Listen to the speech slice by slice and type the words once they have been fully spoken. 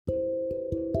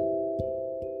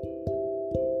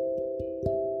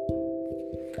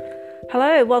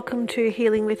Hello, welcome to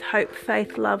Healing with Hope,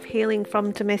 Faith, Love, Healing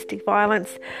from Domestic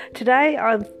Violence. Today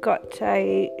I've got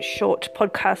a short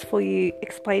podcast for you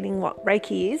explaining what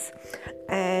Reiki is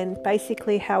and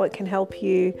basically how it can help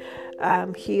you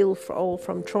heal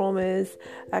from traumas,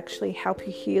 actually help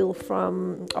you heal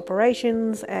from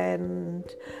operations and,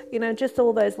 just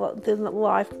all those the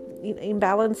life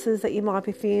imbalances that you might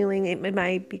be feeling. It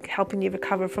may be helping you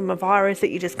recover from a virus that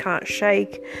you just can't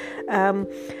shake.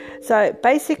 So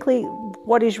basically,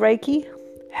 what is Reiki?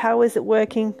 How is it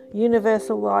working?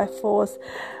 Universal life force.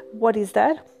 What is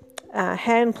that?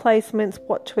 Hand placements,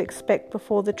 what to expect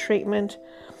before the treatment,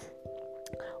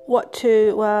 what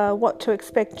to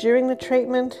expect during the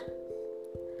treatment.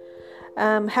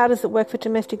 How does it work for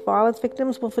domestic violence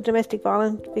victims? Well, for domestic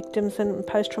violence victims and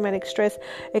post-traumatic stress,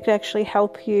 it can actually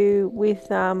help you with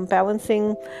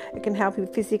balancing. It can help you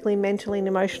physically, mentally, and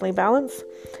emotionally balance.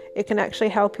 It can actually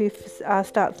help you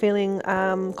start feeling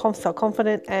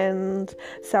self-confident and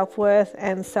self-worth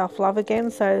and self-love again.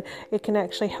 So it can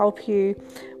actually help you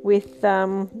with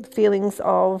feelings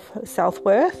of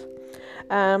self-worth.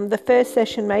 The first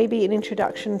session may be an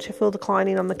introduction to fill the client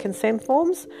in on the consent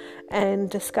forms and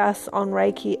discuss on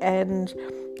Reiki and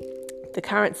the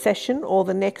current session or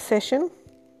the next session.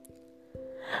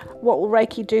 What will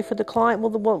Reiki do for the client?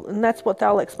 And that's what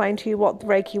they'll explain to you, what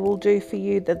Reiki will do for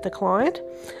you, the client.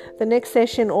 The next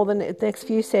session or the next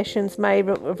few sessions may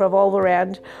revolve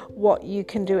around what you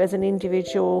can do as an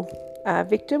individual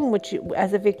victim,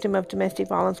 as a victim of domestic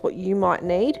violence, what you might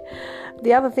need.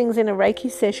 The other things in a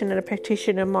Reiki session that a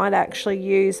practitioner might actually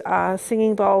use are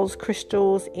singing bowls,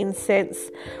 crystals, incense,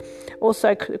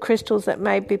 also crystals that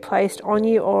may be placed on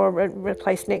you or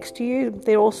placed next to you.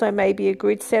 There also may be a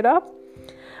grid setup.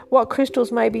 What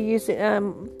crystals may be used,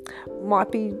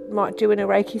 might do in a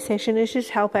Reiki session is just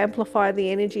help amplify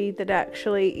the energy that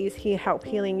actually is here, help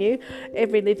healing you.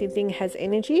 Every living thing has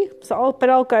energy, but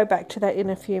I'll go back to that in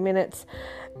a few minutes.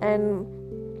 And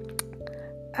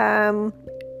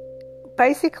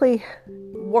basically,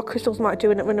 what crystals might do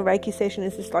in a Reiki session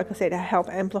is just, like I said, to help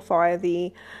amplify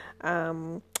the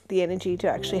energy to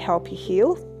actually help you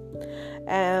heal.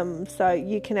 So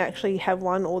you can actually have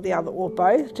one or the other or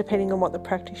both, depending on what the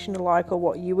practitioner like or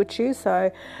what you would choose.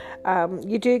 So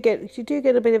you do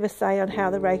get a bit of a say on how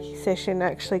the Reiki session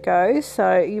actually goes.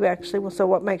 So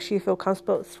what makes you feel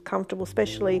comfortable,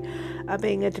 especially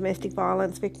being a domestic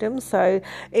violence victim. So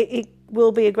it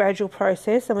will be a gradual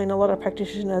process. I mean, a lot of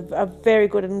practitioners are very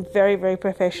good and very, very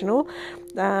professional.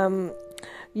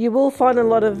 You will find a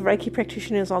lot of Reiki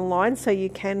practitioners online, so you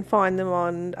can find them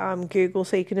on Google,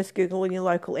 so you can just Google in your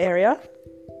local area.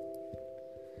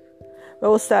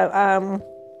 Also,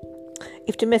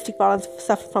 if domestic violence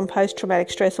suffer from post-traumatic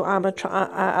stress or other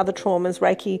traumas,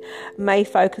 Reiki may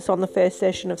focus on the first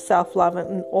session of self-love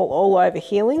and all over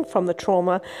healing from the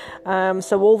trauma.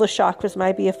 So all the chakras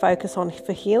may be a focus on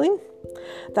for healing.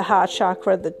 The heart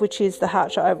chakra, which is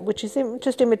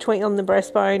just in between on the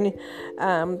breastbone,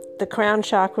 the crown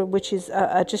chakra, which is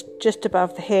just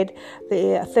above the head,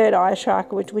 the third eye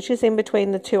chakra, which is in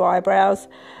between the two eyebrows,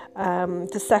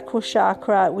 the sacral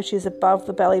chakra, which is above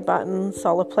the belly button,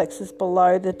 solar plexus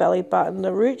below the belly button,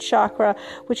 the root chakra,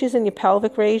 which is in your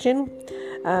pelvic region.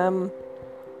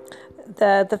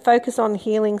 The focus on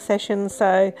healing sessions,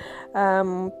 so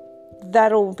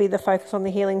that'll be the focus on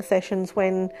the healing sessions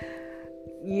when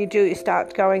you do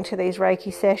start going to these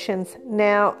Reiki sessions.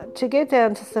 Now, to get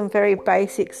down to some very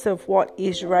basics of what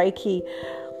is Reiki.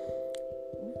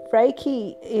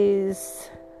 Reiki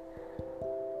is,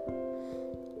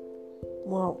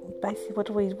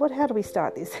 basically, how do we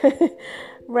start this?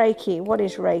 Reiki, what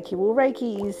is Reiki? Well,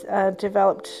 Reiki is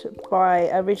developed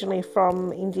originally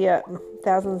from India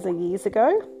thousands of years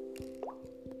ago.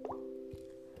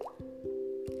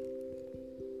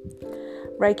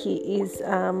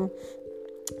 Reiki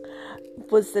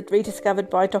was rediscovered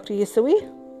by Dr. Usui,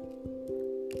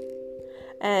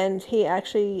 and he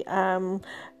actually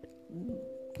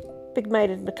made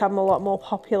it become a lot more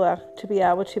popular to be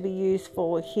able to be used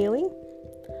for healing.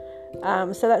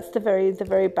 So that's the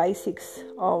very basics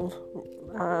of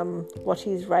what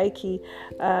is Reiki,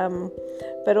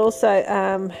 but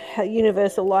also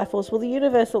universal life force. Well, the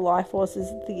universal life force is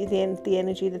the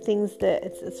energy, the things that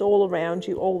it's all around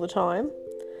you all the time.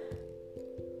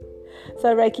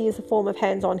 So Reiki is a form of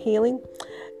hands-on healing.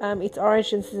 Its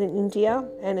origins is in India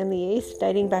and in the East,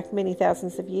 dating back many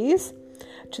thousands of years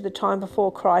to the time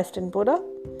before Christ and Buddha.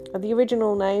 The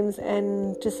original names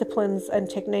and disciplines and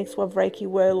techniques of Reiki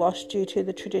were lost due to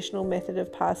the traditional method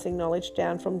of passing knowledge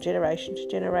down from generation to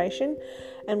generation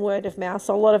and word of mouth.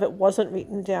 So a lot of it wasn't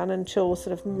written down until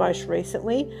sort of most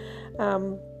recently.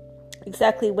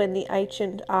 Exactly when the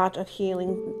ancient art of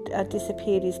healing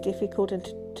disappeared is difficult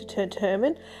to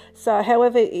determine. So,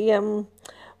 however,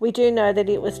 we do know that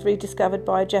it was rediscovered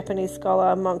by a Japanese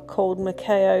scholar, a monk called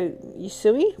Mikao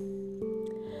Usui.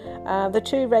 The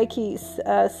two Reiki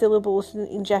syllables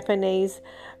in Japanese,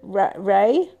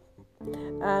 Rei,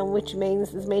 which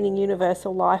meaning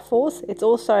universal life force. It's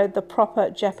also the proper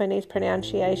Japanese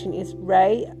pronunciation is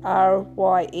Rei,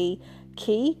 R-Y-E,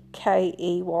 Ki,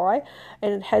 K-E-Y,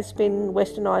 and it has been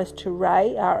westernized to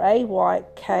Ray,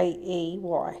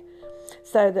 R-A-Y-K-E-Y.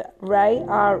 So the Ray,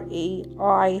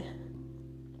 R-E-I,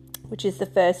 which is the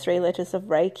first three letters of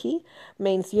Reiki,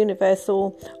 means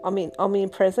universal,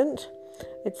 omnipresent.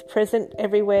 It's present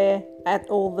everywhere at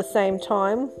all the same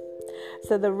time.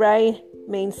 So the Ray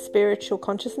means spiritual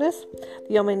consciousness,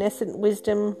 the omniscient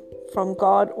wisdom from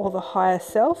God or the higher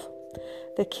self.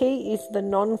 The Ki is the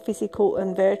non-physical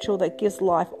and virtual that gives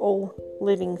life all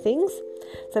living things.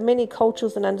 So many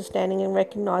cultures and understanding and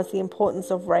recognize the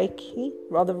importance of Reiki,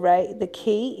 the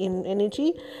Ki in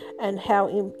energy, and how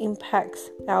it impacts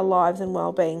our lives and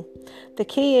well-being. The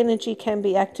Ki energy can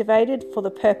be activated for the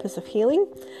purpose of healing.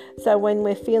 So when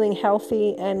we're feeling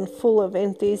healthy and full of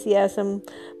enthusiasm,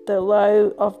 the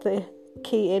low of the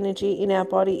Ki energy in our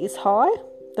body is high.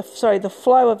 The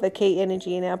flow of the Ki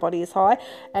energy in our body is high,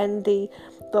 and the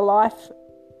life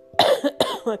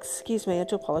excuse me, I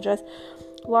do apologise.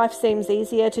 Life seems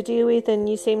easier to deal with, and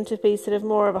you seem to be sort of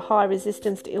more of a high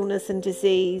resistance to illness and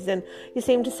disease, and you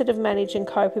seem to sort of manage and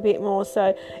cope a bit more.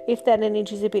 So if that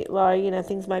energy is a bit low,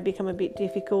 things may become a bit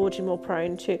difficult. You're more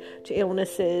prone to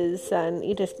illnesses, and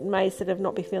you just may sort of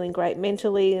not be feeling great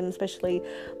mentally, and especially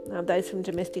those from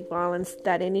domestic violence,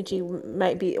 that energy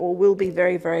may be or will be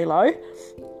very, very low.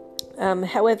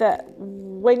 However,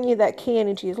 when that Ki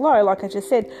energy is low, like I just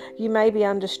said, you may be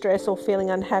under stress or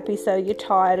feeling unhappy, so you're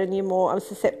tired and you're more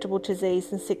susceptible to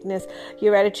disease and sickness.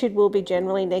 Your attitude will be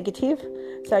generally negative,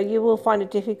 so you will find it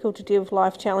difficult to deal with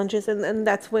life challenges, and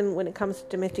that's when it comes to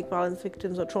domestic violence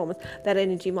victims or traumas, that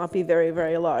energy might be very,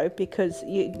 very low because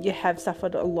you have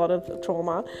suffered a lot of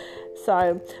trauma.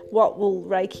 So what will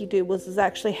Reiki do is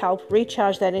actually help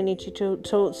recharge that energy to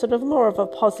sort of more of a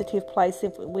positive place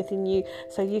within you,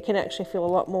 so you can actually feel a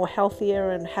lot more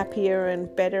healthier and happier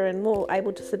and better and more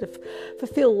able to sort of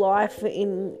fulfill life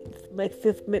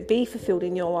be fulfilled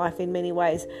in your life in many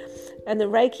ways. And the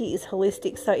Reiki is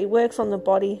holistic, so it works on the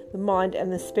body, the mind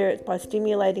and the spirit by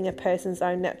stimulating a person's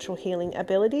own natural healing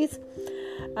abilities.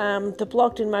 The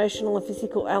blocked emotional and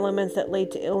physical elements that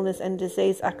lead to illness and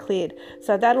disease are cleared.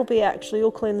 So that'll be actually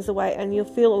all cleansed away, and you'll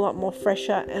feel a lot more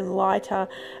fresher and lighter,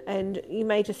 and you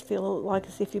may just feel like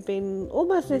as if you've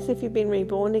been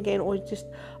reborn again, or you just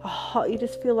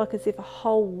feel like as if a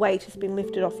whole weight has been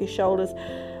lifted off your shoulders.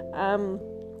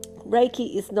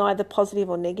 Reiki is neither positive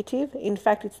or negative. In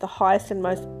fact, it's the highest and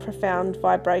most profound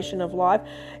vibration of life.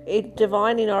 It's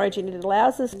divine in origin. It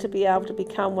allows us to be able to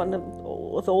become one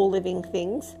with all living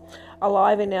things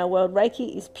alive in our world.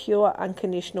 Reiki is pure,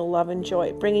 unconditional love and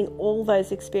joy, bringing all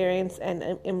those experience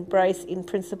and embrace in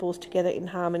principles together in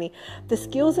harmony. The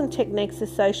skills and techniques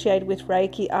associated with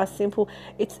Reiki are simple.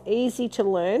 It's easy to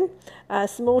learn.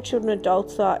 Small children and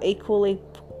adults are equally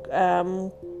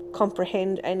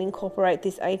comprehend and incorporate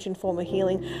this ancient form of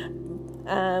healing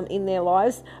in their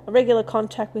lives. A regular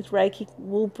contact with Reiki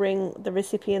will bring the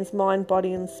recipient's mind,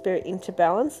 body and spirit into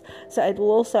balance. So it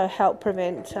will also help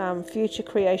prevent future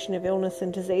creation of illness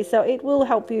and disease. So it will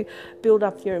help you build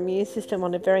up your immune system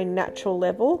on a very natural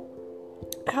level.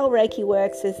 How Reiki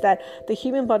works is that the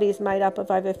human body is made up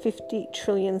of over 50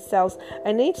 trillion cells,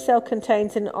 and each cell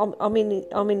contains an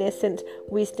omniscient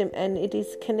wisdom, and it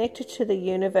is connected to the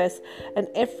universe and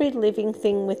every living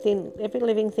thing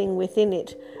within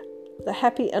it. The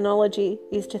happy analogy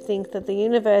is to think that the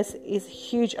universe is a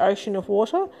huge ocean of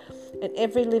water, and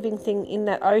every living thing in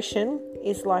that ocean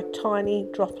is like tiny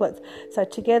droplets. So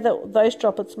together, those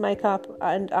droplets make up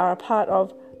and are a part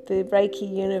of the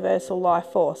Reiki universal life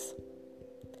force.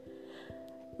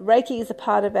 Reiki is a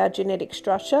part of our genetic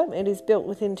structure. It is built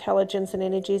with intelligence and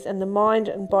energies and the mind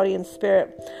and body and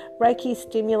spirit. Reiki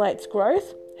stimulates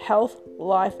growth, health,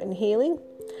 life and healing,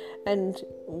 and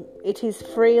it is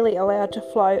freely allowed to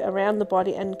flow around the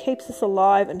body and keeps us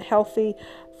alive and healthy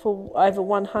for over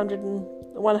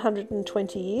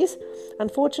 120 years.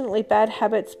 Unfortunately, bad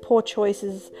habits, poor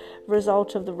choices,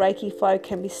 result of the Reiki flow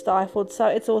can be stifled. So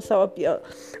it's also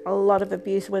a lot of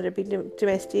abuse, whether it be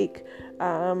domestic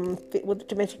violence,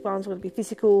 whether it be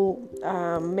physical,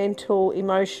 mental,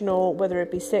 emotional, whether it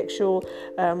be sexual,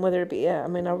 whether it be a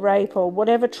rape or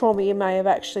whatever trauma you may have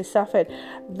actually suffered.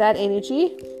 That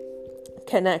energy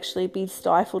can actually be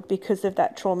stifled because of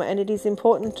that trauma. And it is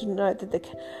important to note that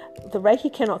the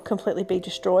Reiki cannot completely be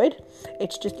destroyed.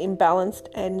 It's just imbalanced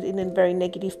and in a very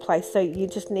negative place. So you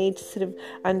just need to sort of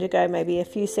undergo maybe a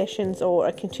few sessions or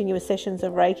a continuous sessions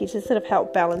of Reiki to sort of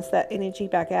help balance that energy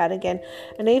back out again.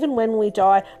 And even when we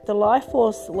die, the life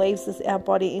force leaves our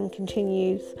body and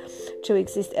continues to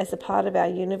exist as a part of our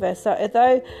universe. So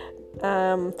although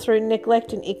through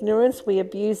neglect and ignorance, we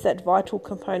abuse that vital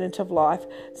component of life.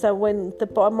 So when the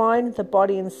mind, the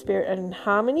body and spirit are in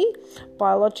harmony,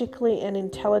 biologically and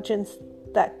intelligence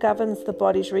that governs the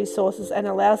body's resources and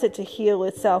allows it to heal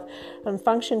itself and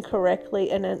function correctly,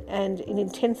 and it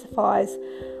intensifies.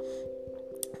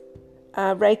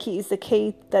 Reiki is the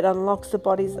key that unlocks the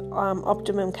body's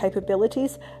optimum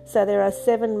capabilities. So there are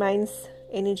 7 main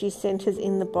energy centers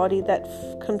in the body that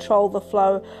control the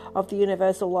flow of the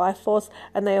universal life force,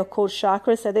 and they are called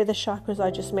chakras. So they're the chakras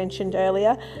I just mentioned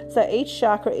earlier. So each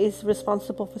chakra is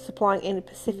responsible for supplying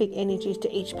specific energies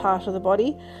to each part of the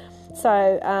body.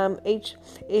 So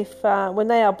when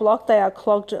they are blocked, they are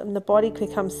clogged, and the body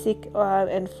becomes sick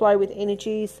and flow with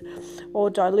energies, or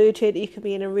diluted. You could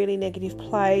be in a really negative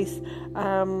place.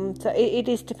 So it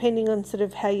is depending on sort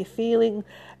of how you're feeling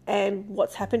and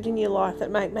what's happened in your life that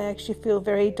may actually feel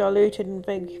very diluted and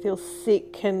make you feel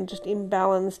sick and just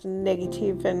imbalanced and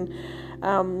negative, and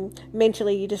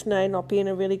mentally you just know not be in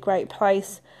a really great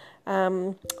place.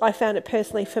 I found it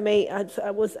personally for me,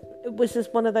 it was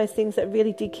just one of those things that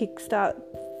really did kickstart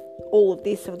all of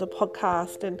this, of the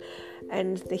podcast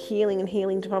and the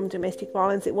healing from domestic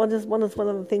violence. It was one of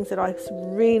the things that I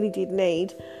really did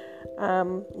need.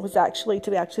 Was actually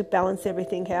to balance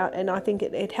everything out, and I think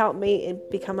it helped me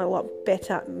become a lot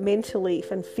better mentally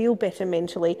and feel better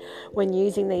mentally when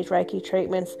using these Reiki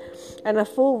treatments. And a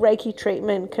full Reiki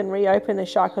treatment can reopen the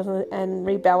chakras and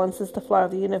rebalances the flow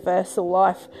of the universal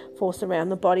life force around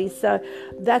the body. So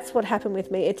that's what happened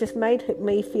with me. It just made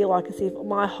me feel like as if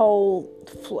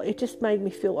it just made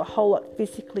me feel a whole lot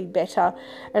physically better,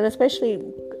 and especially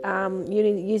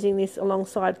using this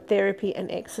alongside therapy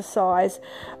and exercise.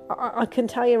 I can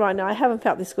tell you right now, I haven't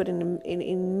felt this good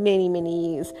in many,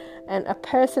 many years. And a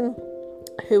person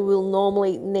who will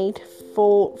normally need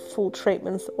 4 full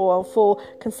treatments or 4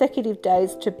 consecutive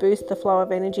days to boost the flow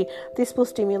of energy, this will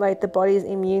stimulate the body's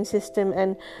immune system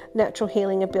and natural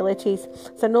healing abilities.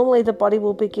 So normally the body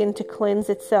will begin to cleanse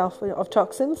itself of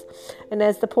toxins, and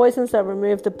as the poisons are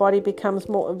removed, the body becomes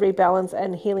more rebalanced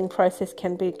and healing process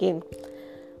can begin.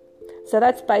 So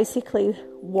that's basically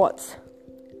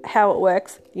how it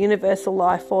works, universal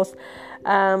life force.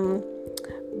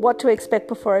 What to expect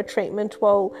before a treatment?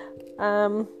 Well,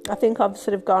 I think I've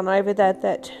sort of gone over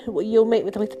that you'll meet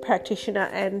with a practitioner,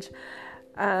 and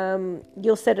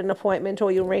you'll set an appointment,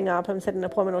 or you'll ring up and set an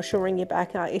appointment, or she'll ring you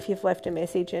back if you've left a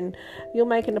message, and you'll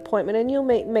make an appointment and you'll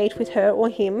meet with her or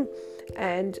him,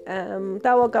 and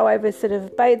they will go over sort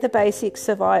of the basics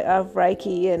of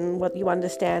Reiki and what you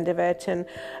understand of it, and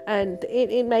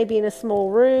it may be in a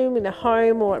small room in a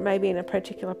home, or it may be in a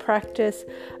particular practice.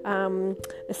 The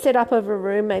setup of a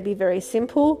room may be very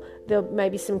simple. There may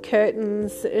be some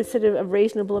curtains, it's sort of a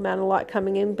reasonable amount of light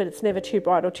coming in, but it's never too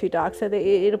bright or too dark, so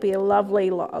it'll be a lovely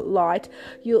light.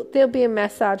 There'll be a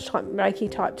massage type Reiki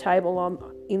type table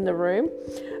in the room.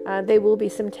 There will be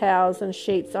some towels and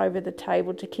sheets over the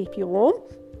table to keep you warm.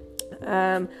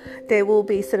 There will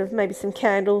be sort of maybe some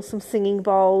candles, some singing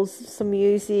bowls, some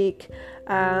music.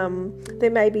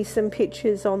 There may be some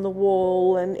pictures on the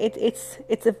wall, and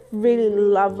it's a really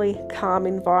lovely, calm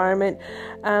environment.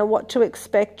 What to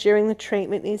expect during the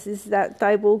treatment is that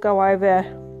they will go over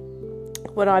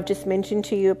what I've just mentioned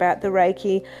to you about the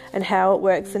Reiki and how it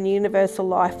works in the universal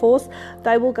life force.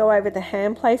 They will go over the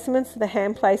hand placements. The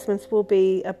hand placements will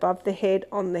be above the head,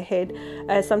 on the head.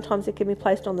 Sometimes it can be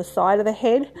placed on the side of the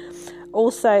head.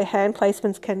 Also, hand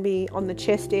placements can be on the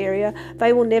chest area.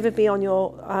 They will never be on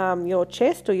your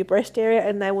chest or your breast area,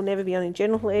 and they will never be on your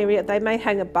genital area. They may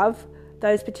hang above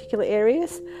those particular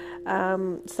areas.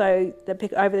 So they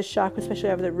pick over the chakra, especially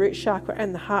over the root chakra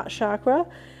and the heart chakra.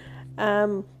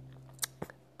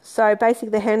 So basically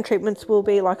the hand treatments will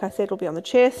be, like I said, will be on the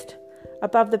chest,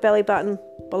 above the belly button,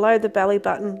 below the belly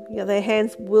button. Their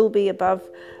hands will be above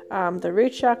the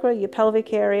root chakra, your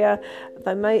pelvic area.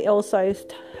 They may also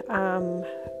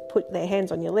put their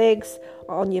hands on your legs,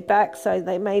 on your back, so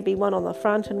they may be one on the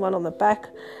front and one on the back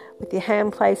with your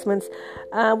hand placements.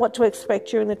 What to expect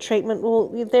during the treatment?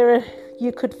 Well,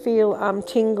 you could feel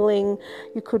tingling,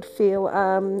 you could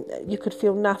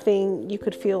feel nothing, you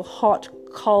could feel hot,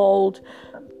 cold.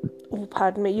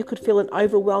 You could feel an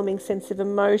overwhelming sense of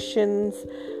emotions.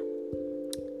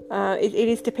 It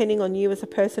is depending on you as a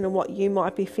person and what you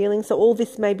might be feeling. So all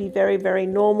this may be very, very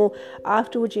normal.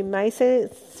 Afterwards, you may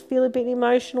feel a bit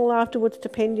emotional afterwards,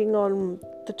 depending on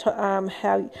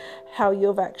how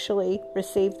you've actually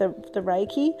received the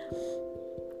Reiki.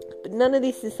 But none of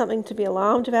this is something to be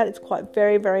alarmed about. It's quite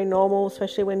very, very normal,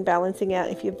 especially when balancing out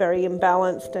if you're very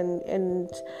imbalanced and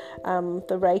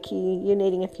the Reiki, you're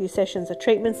needing a few sessions of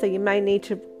treatment. So you may need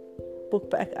to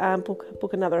book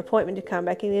another appointment to come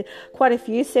back in. Quite a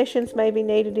few sessions may be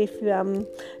needed if you're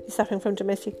suffering from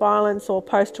domestic violence or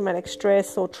post-traumatic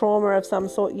stress or trauma of some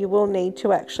sort. You will need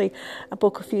to actually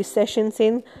book a few sessions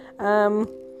in.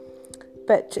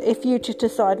 But if you just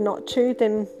decide not to,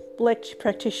 then let your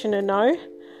practitioner know.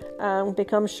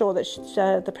 Become sure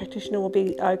that the practitioner will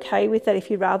be okay with that.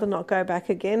 If you'd rather not go back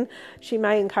again, she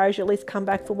may encourage you at least come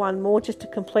back for one more just to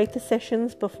complete the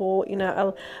sessions before,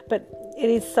 but it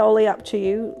is solely up to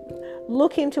you.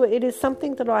 Look into it. It is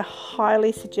something that I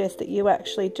highly suggest that you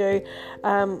actually do.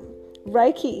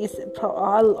 Reiki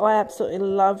I absolutely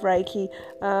love Reiki.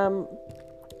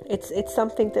 It's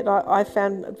something that I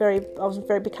found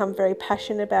become very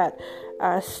passionate about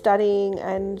studying,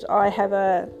 and I have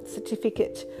a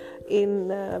certificate in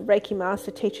Reiki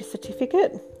Master Teacher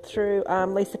Certificate through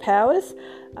Lisa Powers.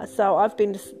 So I've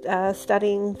been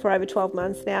studying for over 12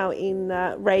 months now in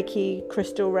Reiki,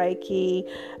 Crystal Reiki,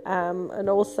 and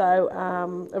also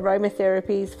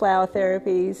aromatherapies, flower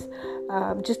therapies,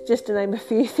 just to name a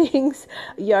few things,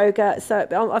 yoga. So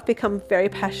I've become very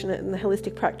passionate in the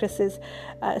holistic practices.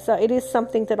 So it is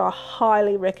something that I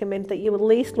highly recommend that you at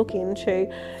least look into,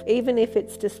 even if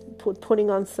it's just putting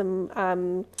on some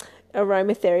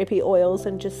aromatherapy oils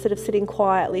and just sort of sitting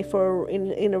quietly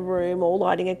in a room, or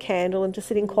lighting a candle and just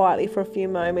sitting quietly for a few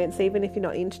moments, even if you're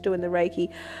not into doing the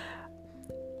Reiki.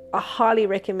 I highly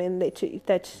recommend that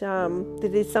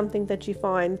is something that you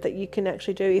find that you can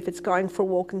actually do if it's going for a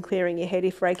walk and clearing your head.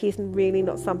 If Reiki isn't really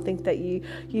not something that you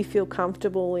feel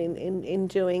comfortable in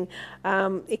doing,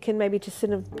 it can maybe just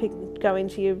sort of go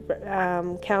into your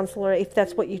counsellor if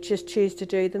that's what you just choose to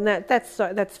do. Then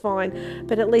that's fine.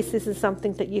 But at least this is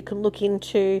something that you can look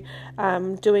into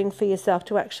doing for yourself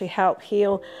to actually help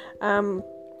heal.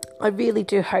 I really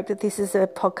do hope that this is a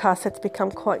podcast that's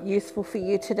become quite useful for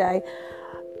you today.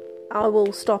 I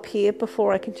will stop here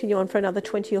before I continue on for another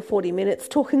 20 or 40 minutes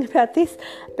talking about this,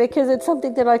 because it's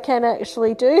something that I can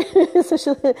actually do,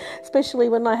 especially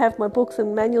when I have my books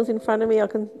and manuals in front of me. I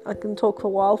can talk for a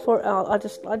while for it. I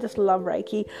just love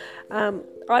Reiki.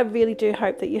 I really do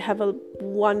hope that you have a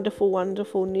wonderful,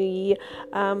 wonderful New Year.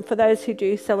 For those who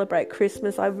do celebrate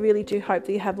Christmas, I really do hope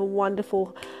that you have a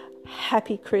wonderful,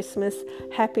 happy Christmas,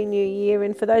 happy New Year.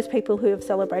 And for those people who have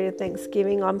celebrated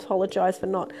Thanksgiving, I apologise for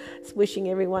not wishing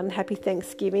everyone happy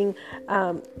Thanksgiving.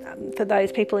 For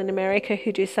those people in America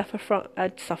who do who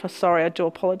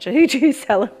do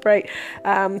celebrate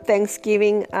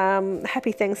Thanksgiving,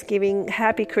 happy Thanksgiving,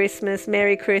 happy Christmas,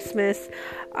 Merry Christmas,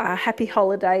 happy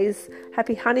holidays,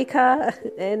 happy Hanukkah.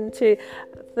 And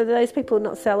for those people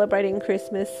not celebrating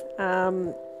Christmas,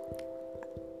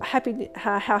 have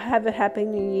a happy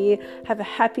New Year. Have a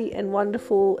happy and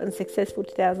wonderful and successful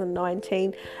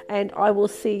 2019, and I will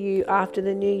see you after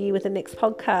the New Year with the next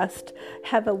podcast.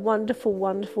 Have a wonderful,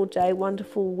 wonderful day,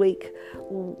 wonderful week.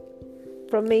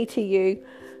 From me to you,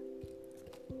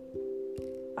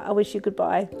 I wish you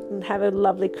goodbye and have a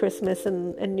lovely Christmas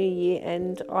and New Year,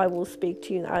 and I will speak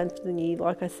to you after the New Year,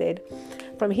 like I said.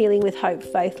 From Healing with Hope,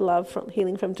 Faith, Love, from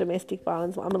Healing from Domestic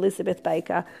Violence, I'm Elizabeth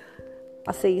Baker.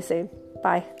 I'll see you soon.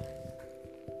 Bye.